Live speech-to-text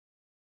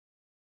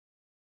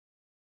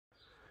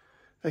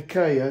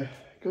Okay,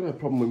 got a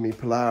problem with my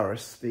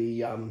Polaris.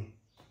 The when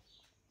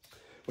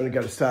I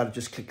go to start, it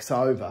just clicks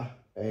over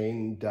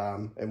and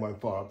won't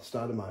fire up the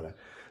starter motor.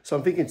 So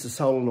I'm thinking it's a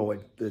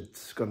solenoid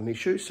that's got an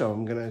issue. So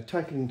I'm going to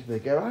take it into the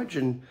garage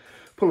and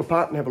pull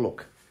apart and have a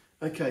look.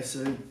 Okay,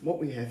 so what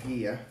we have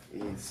here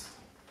is,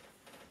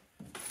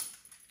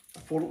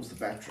 I thought it was the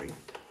battery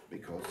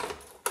because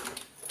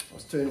I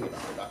was turning it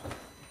over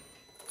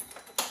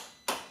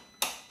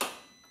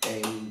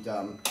and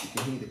you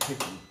can hear the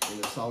clicking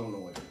in the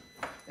solenoid.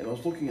 And I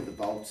was looking at the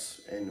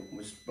volts and it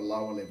was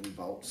below 11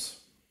 volts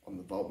on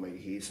the voltmeter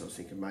here, so I was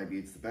thinking maybe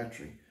it's the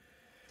battery.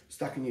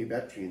 Stuck a new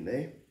battery in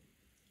there,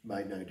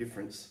 made no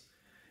difference.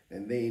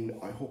 And then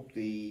I hooked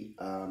the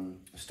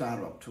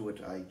starter up to it,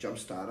 a jump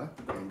starter,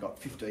 and got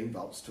 15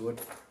 volts to it,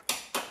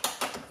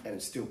 and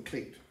it still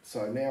clicked.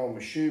 So now I'm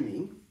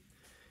assuming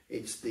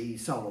it's the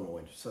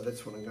solenoid. So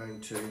that's what I'm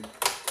going to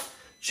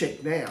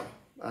check now.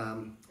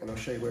 And I'll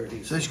show you where it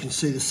is. So as you can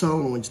see, the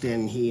solenoid's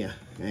down here,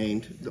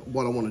 and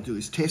what I want to do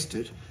is test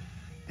it,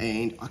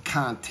 and I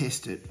can't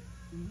test it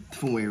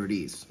from where it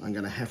is. I'm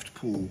going to have to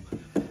pull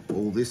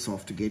all this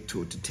off to get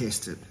to it to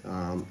test it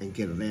and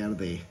get it out of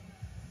there,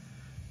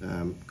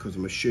 because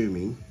I'm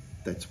assuming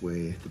that's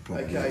where the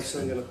problem is. Okay,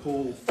 so I'm going to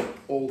pull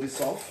all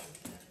this off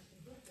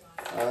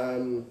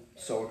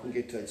so I can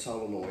get to that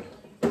solenoid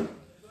and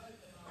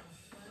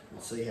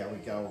see how we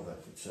go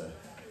with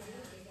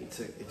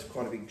it. It's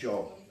quite a big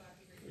job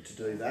to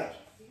do that,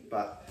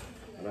 but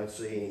I don't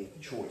see any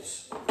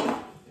choice.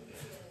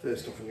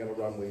 First off, I'm going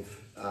to run with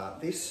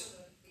this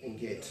and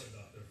get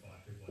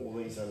all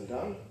these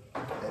undone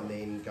and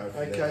then go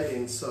from there. Okay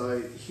then,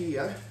 so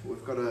here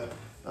we've got to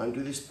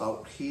undo this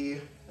bolt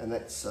here, and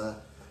that's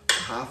a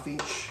 1/2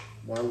 inch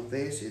one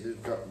there, so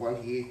you've got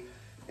one here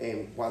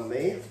and one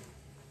there.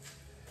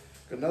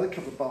 Got another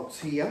couple of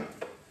bolts here,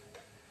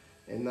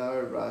 and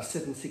they're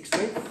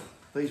 7/16.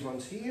 These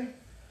ones here.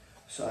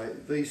 So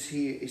these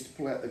here is to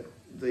pull out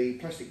the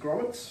plastic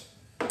grommets.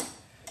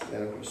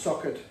 Then I've got a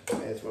socket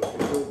as well as a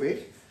drill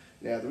bit.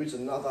 Now there is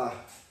another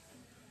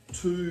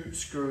 2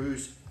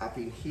 screws up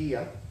in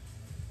here.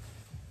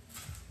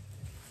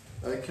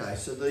 Okay,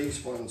 so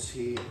these ones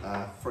here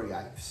are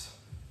 3/8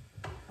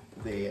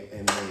 there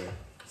and there.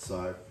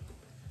 So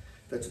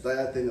that's what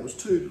they are. Then there was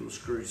 2 little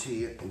screws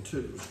here and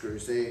 2 little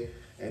screws there,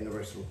 and the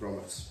rest of the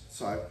grommets.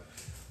 So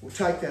we'll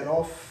take that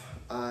off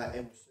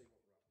and we'll see.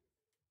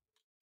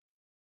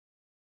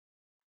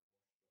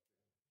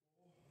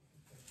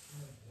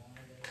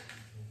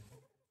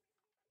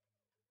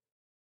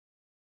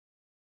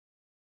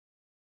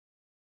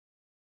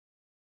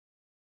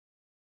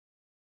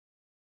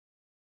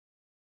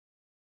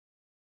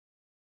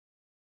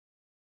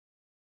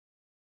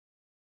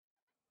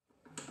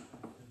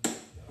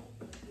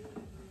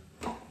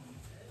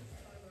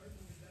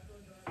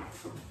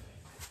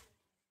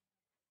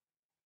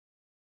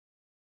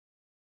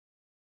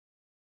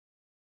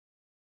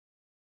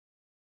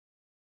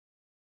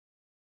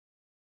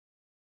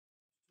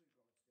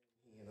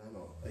 They're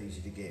not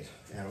easy to get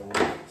out of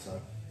order,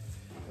 so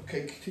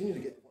okay, continue to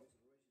get the ones.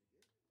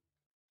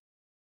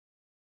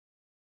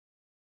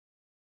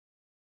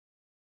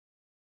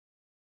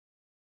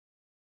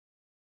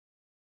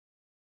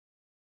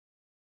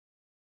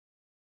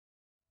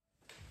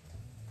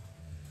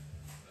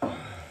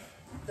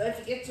 Don't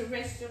forget to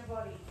rest your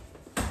body.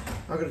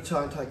 I've got to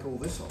try and take all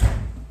this off.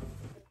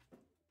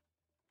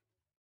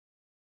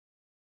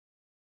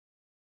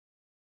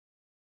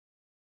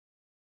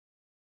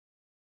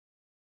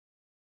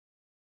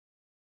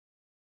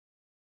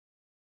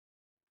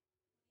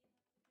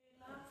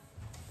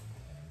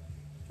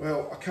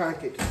 Well, I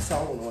can't get to the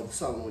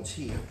solenoid's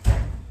here.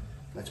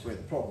 That's where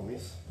the problem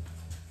is.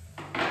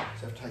 So I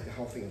have to take the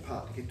whole thing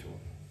apart to get to it.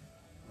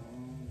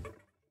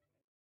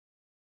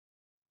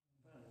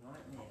 What a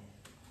nightmare.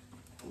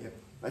 Yep,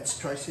 that's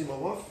Tracy, my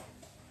wife.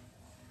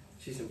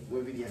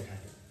 We're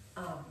videotaping.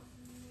 Oh.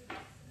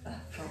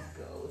 Oh,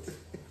 God.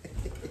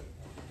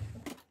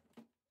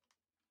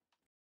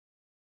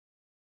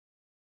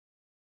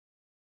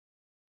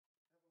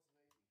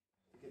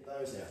 Get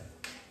those out.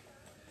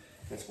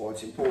 That's why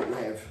it's important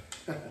to have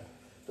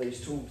these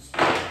tools.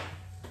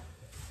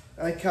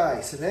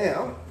 Okay, so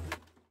now,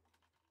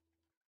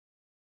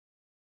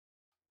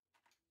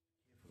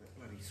 that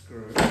bloody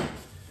screw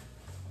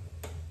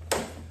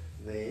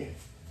there.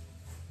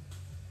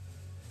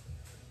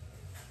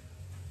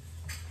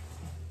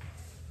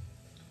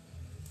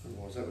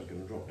 Otherwise that was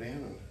going to drop down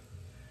and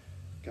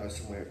go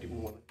somewhere it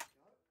didn't want it.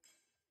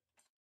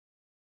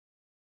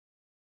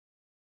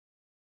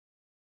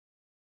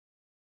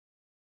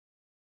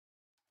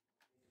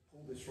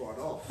 Pull this right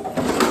off.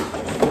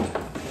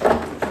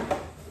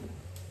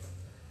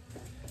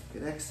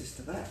 Get access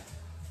to that.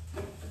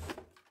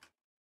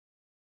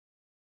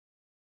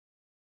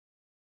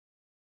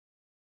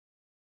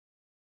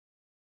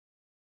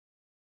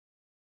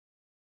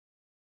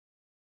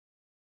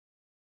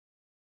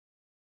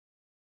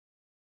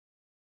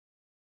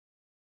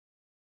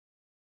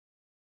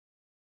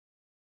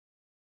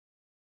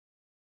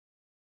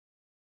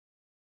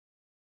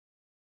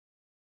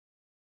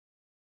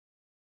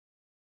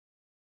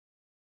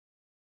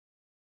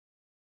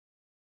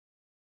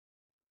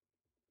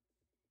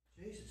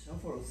 Jesus, how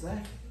far is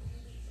that?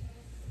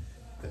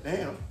 But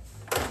now,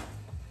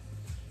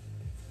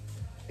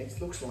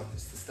 it looks like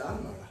it's the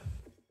starter motor.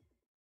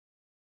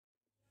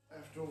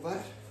 After all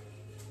that,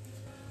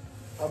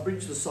 I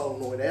bridged the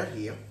solenoid out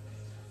here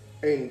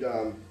and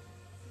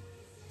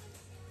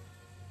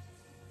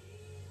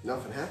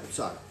nothing happened.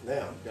 So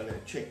now I'm going to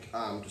check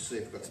to see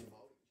if I've got some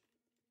voltage.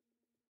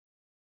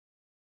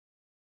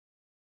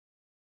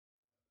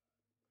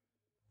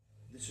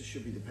 This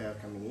should be the power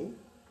coming in,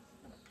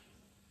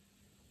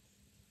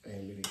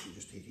 and maybe it should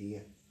just hit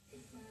here.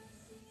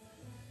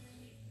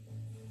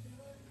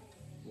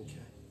 Okay,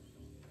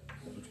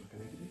 that looks like a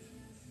negative.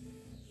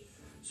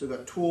 So we've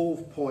got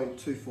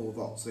 12.24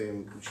 volts there,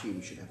 which here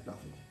we should have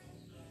nothing.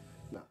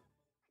 No.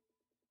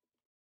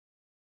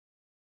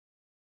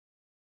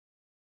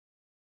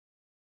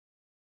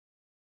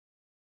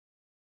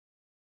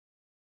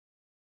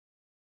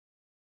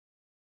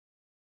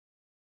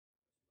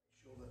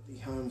 Make sure that the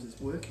Holmes is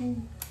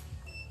working.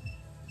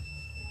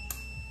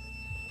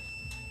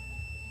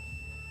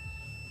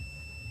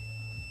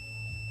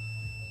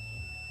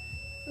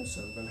 And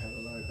so we're going to have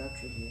a low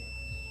battery here.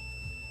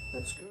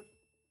 That's good.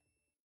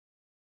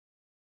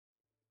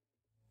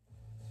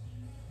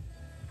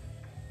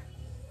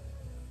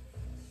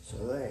 So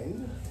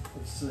then,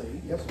 let's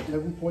see, yep,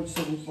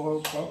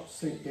 11.75 volts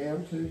sent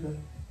down to the,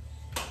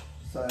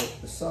 so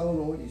the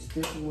solenoid is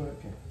definitely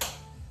working.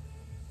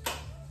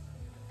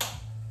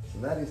 So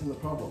that isn't the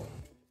problem.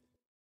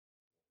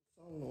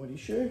 Solenoid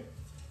issue,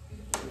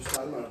 or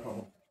starter motor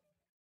problem.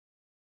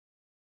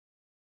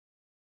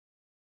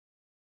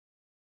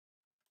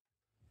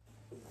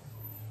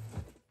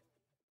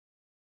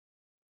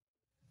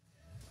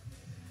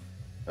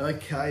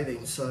 Okay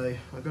then, so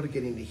I've got to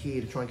get into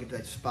here to try and get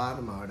that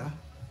starter motor,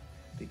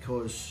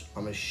 because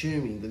I'm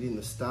assuming that in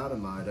the starter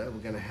motor we're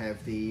going to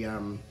have the,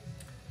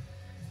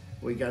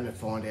 we're going to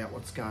find out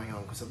what's going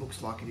on, because it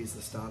looks like it is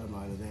the starter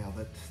motor now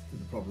that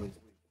the problem is.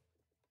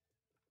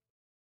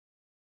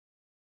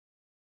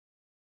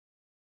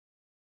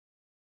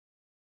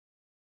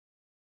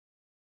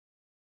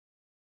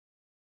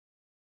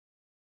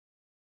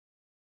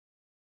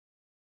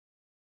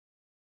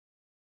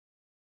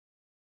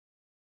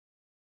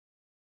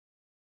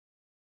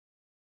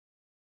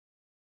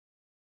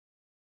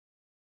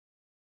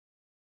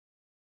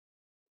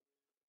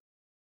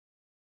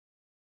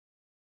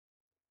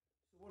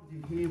 What I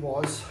did here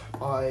was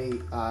I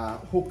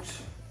hooked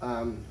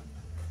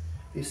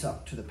this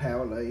up to the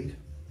power lead,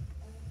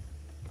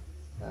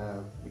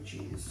 which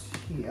is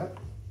here,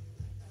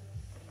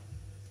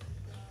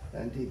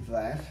 and did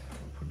that. I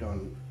put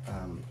on,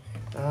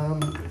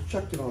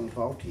 chucked it on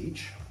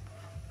voltage,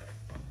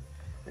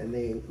 and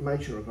then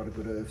made sure I got a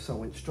good earth, so I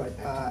went straight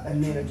back.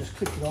 And then I just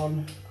clicked it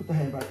on, put the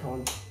handbrake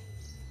on,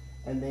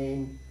 and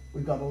then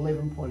we got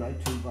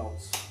 11.82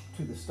 volts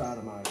to the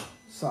starter motor.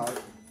 So,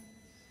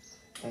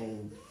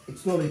 and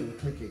it's not even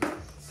clicking,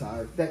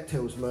 so that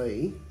tells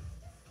me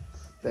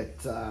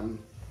that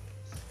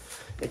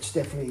it's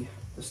definitely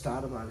the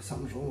starter motor.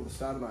 Something's wrong with the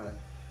starter motor.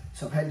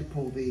 So I've had to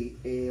pull the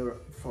air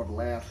throttle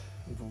out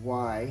of the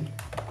way,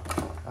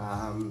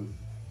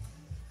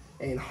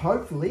 and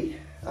hopefully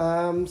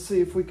see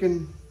if we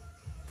can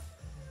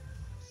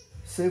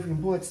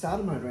pull that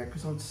starter motor out,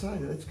 because I'd say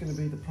that's going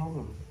to be the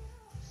problem,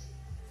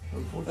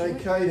 unfortunately.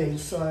 Okay then,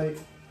 so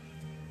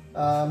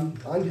I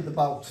undid the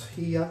bolt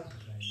here,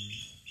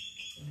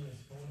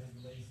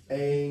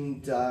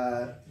 and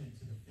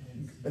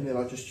then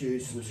I just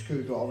used some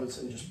screwdrivers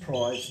and just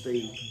prised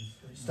the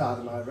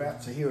starter motor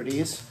out. So here it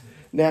is.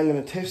 Now I'm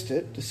going to test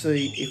it to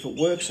see if it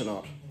works or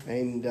not,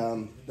 and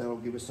that'll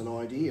give us an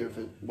idea of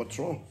what's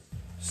wrong.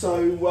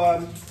 So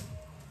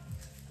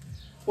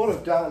what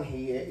I've done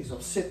here is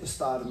I've set the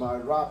starter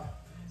motor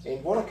up,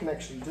 and what I can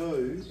actually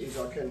do is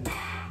I can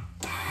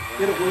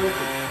get it working.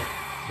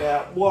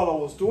 Now while I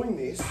was doing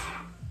this,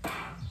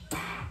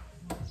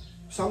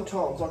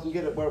 sometimes I can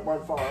get it where it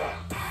won't fire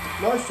up.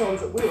 Most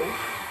times it will,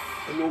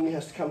 and normally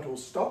has to come to a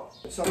stop.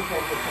 And sometimes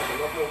it takes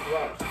a lot more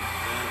grunt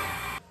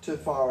to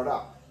fire it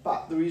up.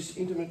 But there is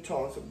intermittent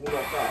times it will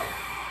not go.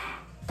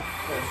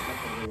 It's not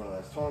going to be one of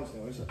those times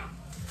now, is it?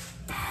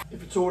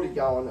 If it's already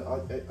going,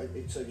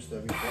 it seems to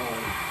be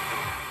fine.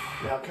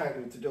 Now I can't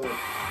get it to do it.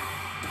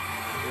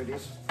 There it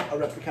is. I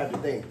replicated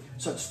it then.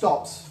 So it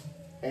stops,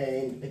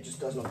 and it just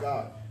does not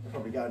go. It'll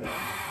probably go now.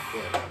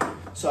 Yeah.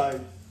 So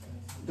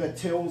that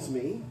tells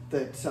me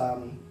that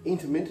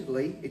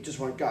intermittently it just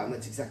won't go, and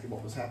that's exactly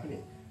what was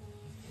happening.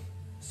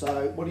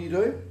 So what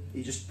do?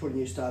 You just put a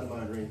new starter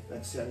motor in.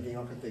 That's the only thing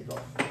I can think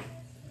of.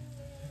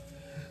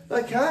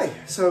 Okay,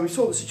 so we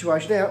saw the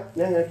situation out.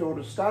 Now you have to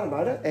order a starter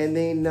motor and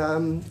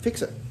then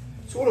fix it.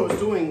 So what I was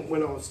doing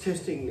when I was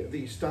testing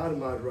the starter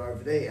motor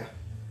over there,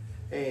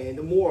 and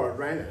the more I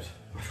ran it,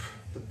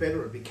 the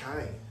better it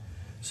became.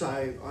 So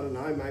I don't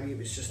know, maybe it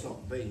was just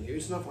not being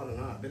used enough, I don't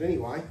know. But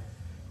anyway,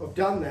 I've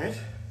done that.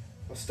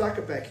 I stuck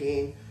it back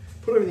in,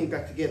 put everything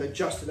back together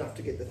just enough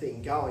to get the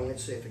thing going.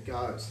 Let's see if it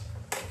goes.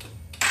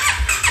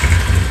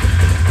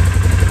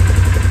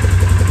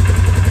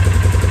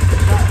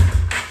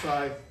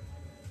 So,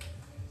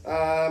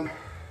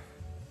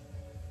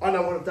 I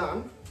know what I've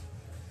done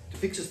to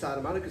fix the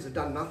starter motor because I've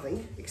done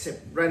nothing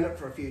except ran it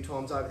for a few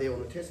times over there on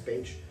the test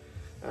bench,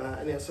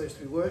 and now it seems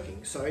to be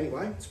working. So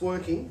anyway, it's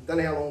working. Don't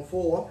know how long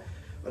for.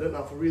 I don't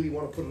know if I really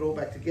want to put it all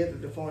back together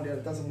to find out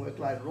it doesn't work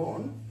later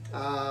on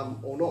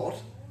or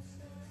not.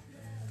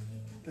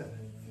 But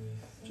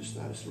just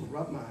noticed a little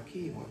rub mark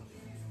here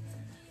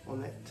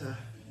on that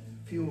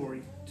fuel.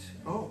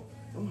 Oh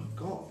my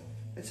God,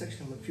 that's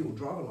actually on the fuel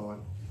driver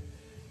line.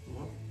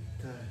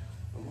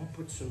 I might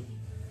put some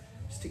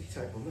sticky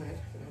tape on that.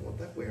 I don't want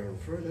that wearing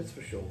through, that's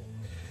for sure.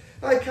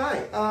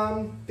 Okay,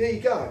 there you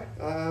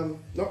go.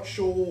 Not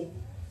sure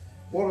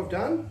what I've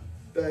done,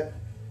 but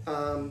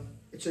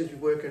it seems to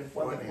be working.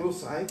 What I will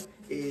say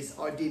is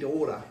I did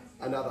order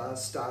another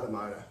starter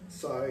motor,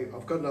 so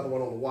I've got another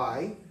one on the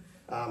way.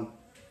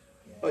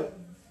 I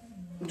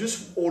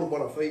just ordered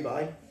one off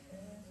eBay.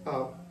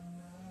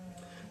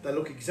 They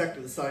look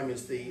exactly the same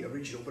as the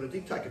original, but I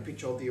did take a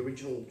picture of the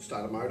original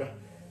starter motor.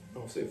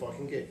 I'll see if I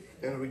can get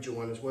an original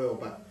one as well,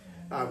 but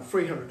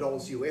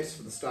 $300 US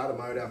for the starter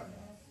motor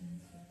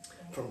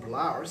from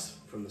Polaris,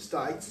 from the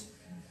States.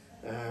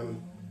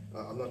 I'm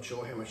not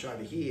sure how much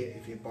over here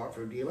if you buy it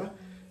from a dealer,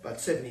 but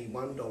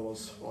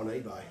 $71 on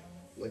eBay.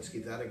 Let's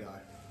give that a go.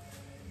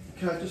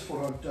 Okay, I just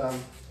thought I'd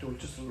do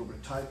just a little bit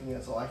of taping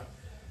as I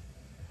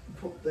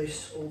put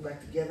this all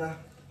back together.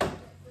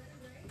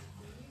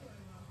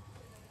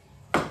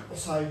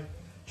 So,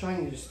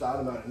 changing the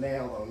starter motor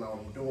now that I know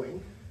what I'm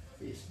doing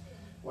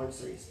won't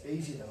see it's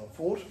easier than I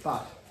thought,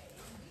 but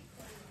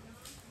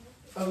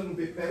a little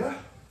bit better.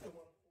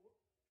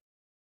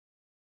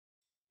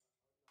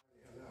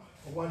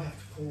 I won't have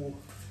to pull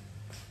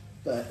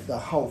the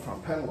whole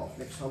front panel off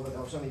next time, but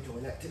I was only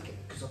doing that ticket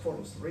because I thought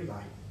it was the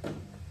relay. It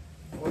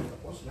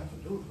wasn't nothing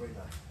to do with the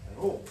relay at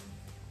all.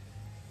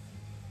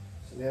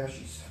 So now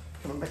she's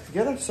coming back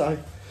together. So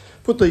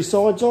put these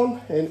sides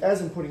on, and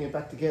as I'm putting it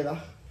back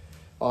together,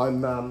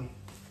 I'm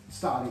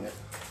starting it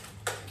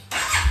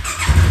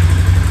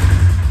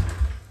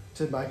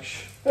to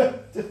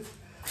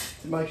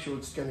make sure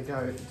it's going to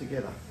go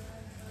together.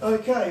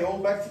 Okay, all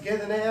back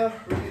together now,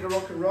 ready to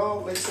rock and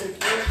roll. Let's see if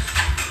it works.